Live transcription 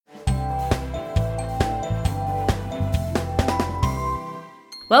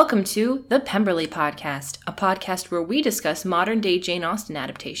Welcome to the Pemberley Podcast, a podcast where we discuss modern-day Jane Austen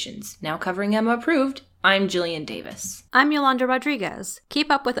adaptations. Now covering Emma Approved, I'm Jillian Davis. I'm Yolanda Rodriguez. Keep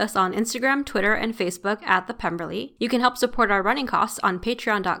up with us on Instagram, Twitter, and Facebook at The Pemberley. You can help support our running costs on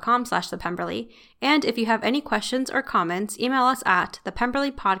patreon.com/thepemberley. And if you have any questions or comments, email us at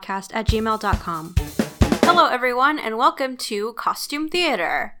thepemberleypodcast@gmail.com. Hello, everyone, and welcome to Costume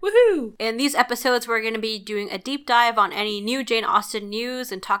Theater. Woohoo! In these episodes, we're going to be doing a deep dive on any new Jane Austen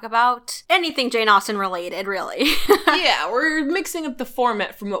news and talk about anything Jane Austen related, really. Yeah, we're mixing up the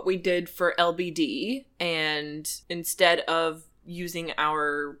format from what we did for LBD, and instead of using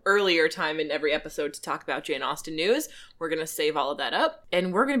our earlier time in every episode to talk about Jane Austen news, we're going to save all of that up,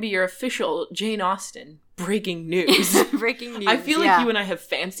 and we're going to be your official Jane Austen breaking news. Breaking news, I feel like you and I have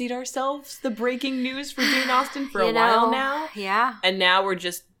fancied ourselves the breaking news for Jane Austen for a while now. Yeah. And now we're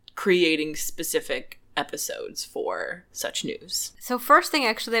just creating specific episodes for such news. So first thing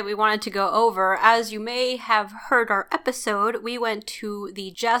actually that we wanted to go over, as you may have heard our episode, we went to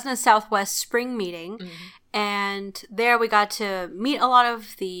the Jasna Southwest spring meeting. And there we got to meet a lot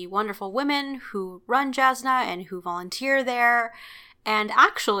of the wonderful women who run Jasna and who volunteer there. And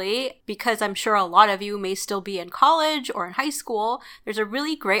actually, because I'm sure a lot of you may still be in college or in high school, there's a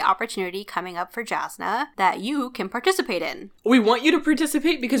really great opportunity coming up for Jasna that you can participate in. We want you to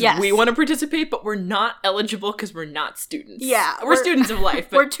participate because we want to participate, but we're not eligible because we're not students. Yeah. We're students of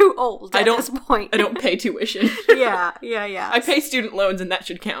life. But we're too old at this point. I don't pay tuition. Yeah. I pay student loans and that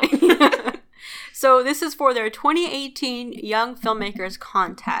should count. So this is for their 2018 Young Filmmakers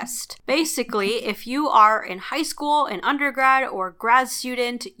Contest. Basically, if you are in high school, an undergrad, or grad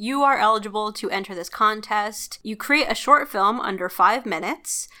student, you are eligible to enter this contest. You create a short film under 5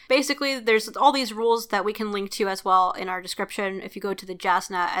 minutes. Basically, there's all these rules that we can link to as well in our description if you go to the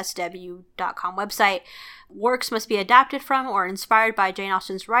jasnasw.com website. Works must be adapted from or inspired by Jane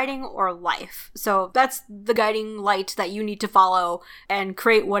Austen's writing or life. So that's the guiding light that you need to follow and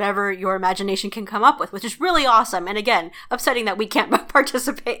create whatever your imagination can come up with, which is really awesome. And again, upsetting that we can't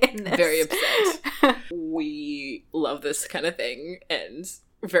participate in this. Very upset. We love this kind of thing and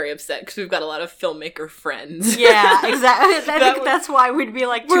very upset because we've got a lot of filmmaker friends. Yeah, exactly. I think that's why we'd be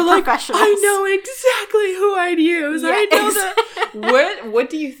like professionals. I know exactly who I'd use. Yeah, I know that.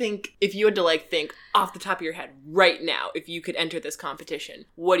 What do you think, if you had to think off the top of your head right now, if you could enter this competition,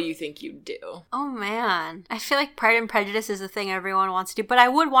 what do you think you'd do? Oh man, I feel like Pride and Prejudice is the thing everyone wants to do, but I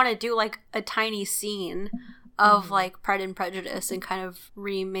would want to do a tiny scene of Pride and Prejudice and kind of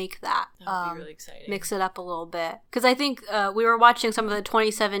remake that. That would be really exciting. Mix it up a little bit. Because I think we were watching some of the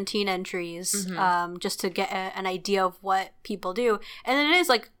 2017 entries just to get an idea of what people do. And it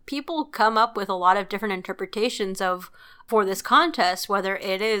is people come up with a lot of different interpretations for this contest, whether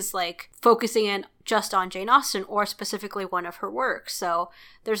it is focusing in just on Jane Austen or specifically one of her works. So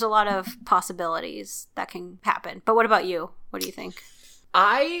there's a lot of possibilities that can happen. But what about you? What do you think?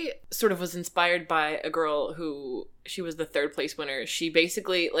 I sort of was inspired by a girl who, she was the 3rd place winner. She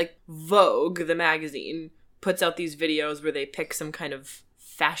basically, Vogue, the magazine, puts out these videos where they pick some kind of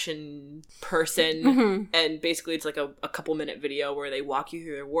fashion person, and basically it's a couple minute video where they walk you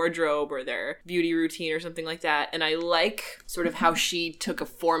through their wardrobe or their beauty routine or something like that. And I like sort of how she took a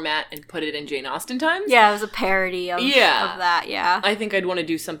format and put it in Jane Austen times. Yeah, it was a parody of that, yeah. I think I'd want to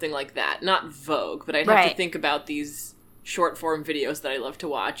do something like that. Not Vogue, but I'd have to think about these short form videos that I love to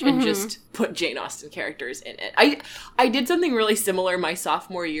watch and just put Jane Austen characters in it. I did something really similar my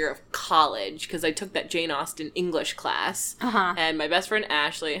sophomore year of college because I took that Jane Austen English class, and my best friend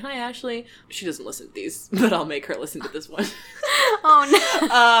Ashley, hi Ashley, she doesn't listen to these, but I'll make her listen to this one. Oh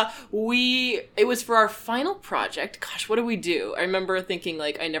no. It was for our final project. Gosh, what did we do? I remember thinking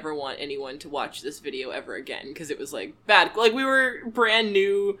I never want anyone to watch this video ever again because it was bad. We were brand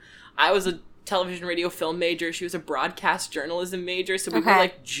new. I was a television, radio, film major. She was a broadcast journalism major, so we were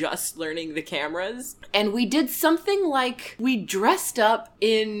just learning the cameras. And we did something we dressed up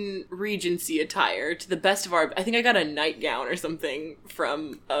in Regency attire to the best of our, I think I got a nightgown or something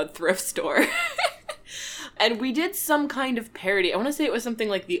from a thrift store. And we did some kind of parody. I want to say it was something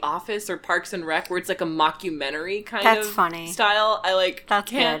like The Office or Parks and Rec, where it's a mockumentary kind of funny style.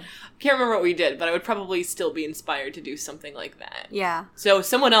 That's can't remember what we did, but I would probably still be inspired to do something like that. Yeah. So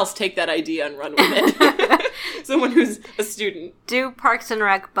someone else take that idea and run with it. Someone who's a student. Do Parks and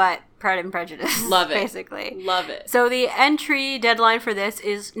Rec, but Pride and Prejudice. Love it. Basically. Love it. So the entry deadline for this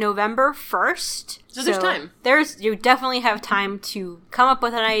is November 1st. So there's time. You definitely have time to come up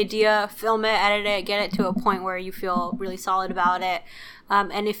with an idea, film it, edit it, get it to a point where you feel really solid about it.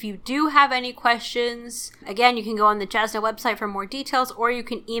 And if you do have any questions, again, you can go on the Jasna website for more details, or you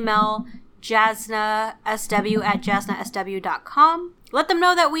can email jasnasw@jasnasw.com. Let them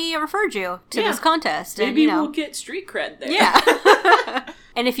know that we referred you to this contest. Maybe and, we'll get street cred there. Yeah.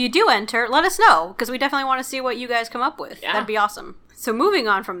 And if you do enter, let us know, because we definitely want to see what you guys come up with. Yeah. That'd be awesome. So moving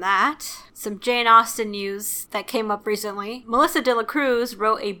on from that, some Jane Austen news that came up recently. Melissa de la Cruz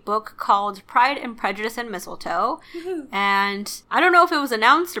wrote a book called Pride and Prejudice and Mistletoe. Woo-hoo. And I don't know if it was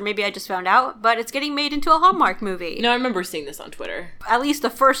announced or maybe I just found out, but it's getting made into a Hallmark movie. No, I remember seeing this on Twitter. At least the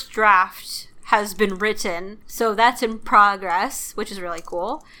first draft has been written, so that's in progress, which is really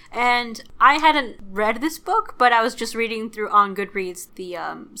cool. And I hadn't read this book, but I was just reading through on Goodreads the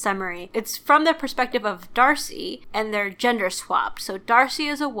summary. It's from the perspective of Darcy, and they're gender swapped. So Darcy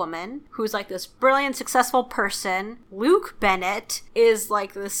is a woman who's like this brilliant, successful person. Luke Bennett is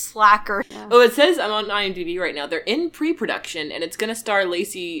like this slacker. Yeah. Oh, it says, I'm on IMDb right now, they're in pre-production, and it's gonna star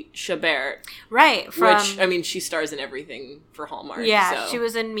Lacey Chabert. Right. Which, I mean, she stars in everything for Hallmark. Yeah, so. She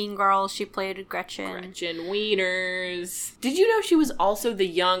was in Mean Girls. She played Gretchen. Gretchen Wieners. Did you know she was also the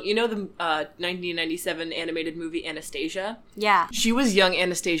young, you know the 1997 animated movie Anastasia? Yeah. She was young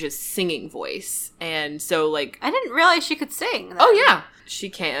Anastasia's singing voice. And so, like... I didn't realize she could sing. Then. Oh, yeah. She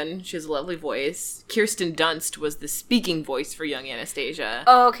can. She has a lovely voice. Kirsten Dunst was the speaking voice for young Anastasia.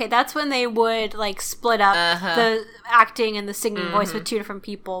 Oh, okay. That's when they would, like, split up the acting and the singing voice with two different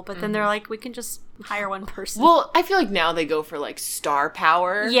people. But then they're like, we can just hire one person. Well, I feel like now they go for, like, star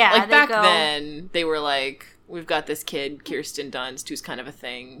power. Yeah, like, back then, they were like... We've got this kid, Kirsten Dunst, who's kind of a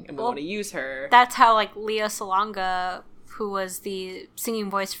thing, and we want to use her. That's how, like, Lea Salonga, who was the singing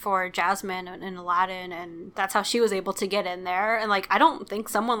voice for Jasmine in Aladdin, and that's how she was able to get in there. And, like, I don't think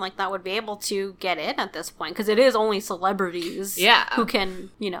someone like that would be able to get in at this point, because it is only celebrities who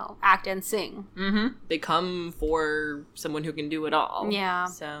can, you know, act and sing. Mm-hmm. They come for someone who can do it all. Yeah.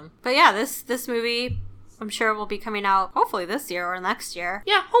 So, but yeah, this movie... I'm sure will be coming out hopefully this year or next year.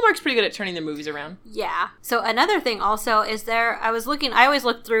 Yeah, Hallmark's pretty good at turning their movies around. Yeah. So another thing also is I always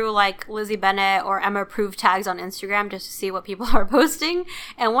look through like Lizzie Bennett or Emma approved tags on Instagram just to see what people are posting.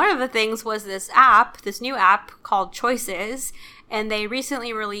 And one of the things was this new app called Choices. And they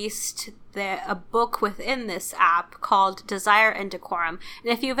recently released a book within this app called Desire and Decorum.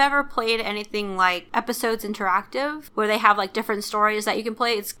 And if you've ever played anything like Episodes Interactive, where they have like different stories that you can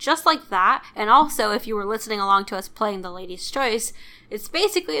play, it's just like that. And also, if you were listening along to us playing The Lady's Choice, it's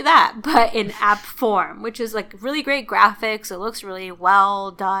basically that, but in app form, which is like really great graphics. It looks really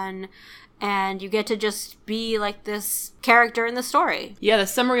well done. And you get to just be like this character in the story. Yeah, the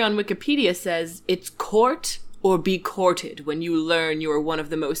summary on Wikipedia says, it's court or be courted when you learn you are one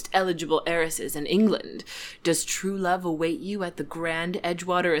of the most eligible heiresses in England. Does true love await you at the grand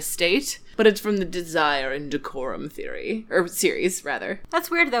Edgewater estate? But it's from the Desire and Decorum series, rather.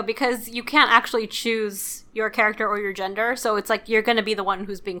 That's weird, though, because you can't actually choose your character or your gender, so it's like you're gonna be the one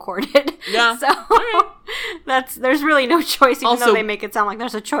who's being courted. Yeah. So there's really no choice, even also, though they make it sound like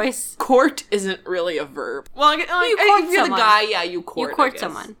there's a choice. Court isn't really a verb. Well, if you're the guy, yeah, you court. You court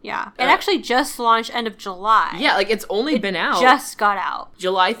someone, yeah. It actually just launched end of July. Yeah, like it's only been out. Just got out.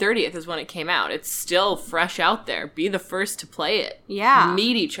 July 30th is when it came out. It's still fresh out there. Be the first to play it. Yeah.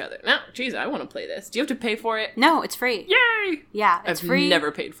 Meet each other. No, geez, I want to play this. Do you have to pay for it? No, it's free. Yay! Yeah, it's free. I've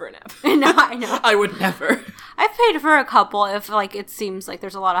never paid for an app. No, I know. I would never. I've paid for a couple if, like, it seems like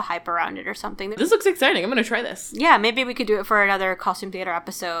there's a lot of hype around it or something. This looks exciting. I'm going to try this. Yeah, maybe we could do it for another Costume Theater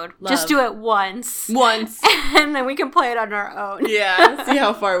episode. Love. Just do it once. And then we can play it on our own. Yeah, see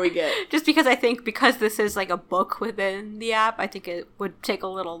how far we get. Just because I think because this is, like, a book within the app, I think it would take a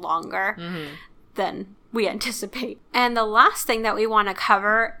little longer than we anticipate. And the last thing that we want to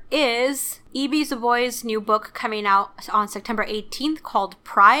cover is E.B. Savoy's new book coming out on September 18th called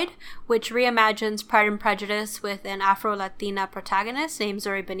Pride, which reimagines Pride and Prejudice with an Afro-Latina protagonist named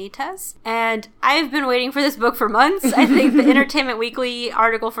Zoe Benitez. And I've been waiting for this book for months. I think the Entertainment Weekly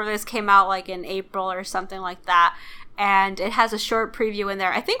article for this came out like in April or something like that. And it has a short preview in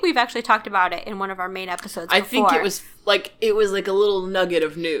there. I think we've actually talked about it in one of our main episodes before. I think it was like a little nugget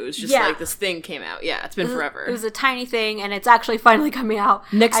of news. Just like this thing came out. Yeah, it's been forever. It was a tiny thing, and it's actually finally coming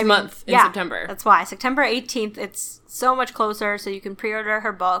out. Next month in September. That's why. September 18th. It's so much closer, so you can pre-order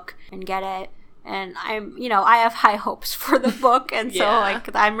her book and get it. And I have high hopes for the book, and so,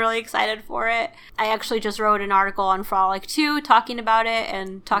 I'm really excited for it. I actually just wrote an article on Frolic 2 talking about it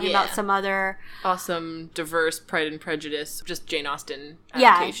and talking about some other... awesome, diverse Pride and Prejudice, just Jane Austen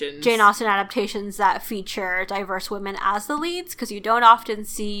adaptations. Yeah, Jane Austen adaptations that feature diverse women as the leads, because you don't often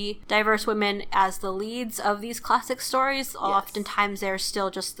see diverse women as the leads of these classic stories. Yes. Oftentimes, they're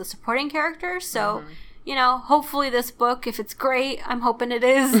still just the supporting characters, so... hopefully this book, if it's great, I'm hoping it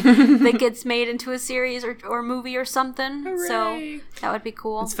is, that gets made into a series or movie or something. Hooray. So that would be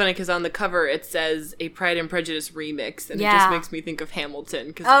cool. It's funny because on the cover it says a Pride and Prejudice remix, and it just makes me think of Hamilton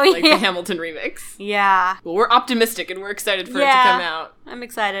because it's like the Hamilton remix. Yeah. Well, we're optimistic and we're excited for it to come out. I'm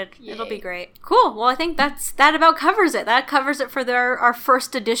excited. Yay. It'll be great. Cool. Well, I think that about covers it. That covers it for our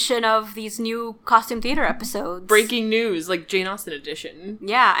first edition of these new Costume Theater episodes. Breaking news, like Jane Austen edition.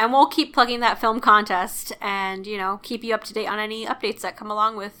 Yeah, and we'll keep plugging that film contest and, keep you up to date on any updates that come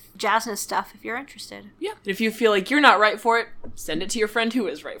along with Jasna's stuff if you're interested. Yeah. If you feel like you're not right for it, send it to your friend who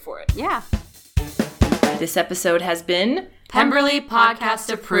is right for it. Yeah. This episode has been Pemberley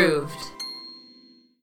Podcast approved.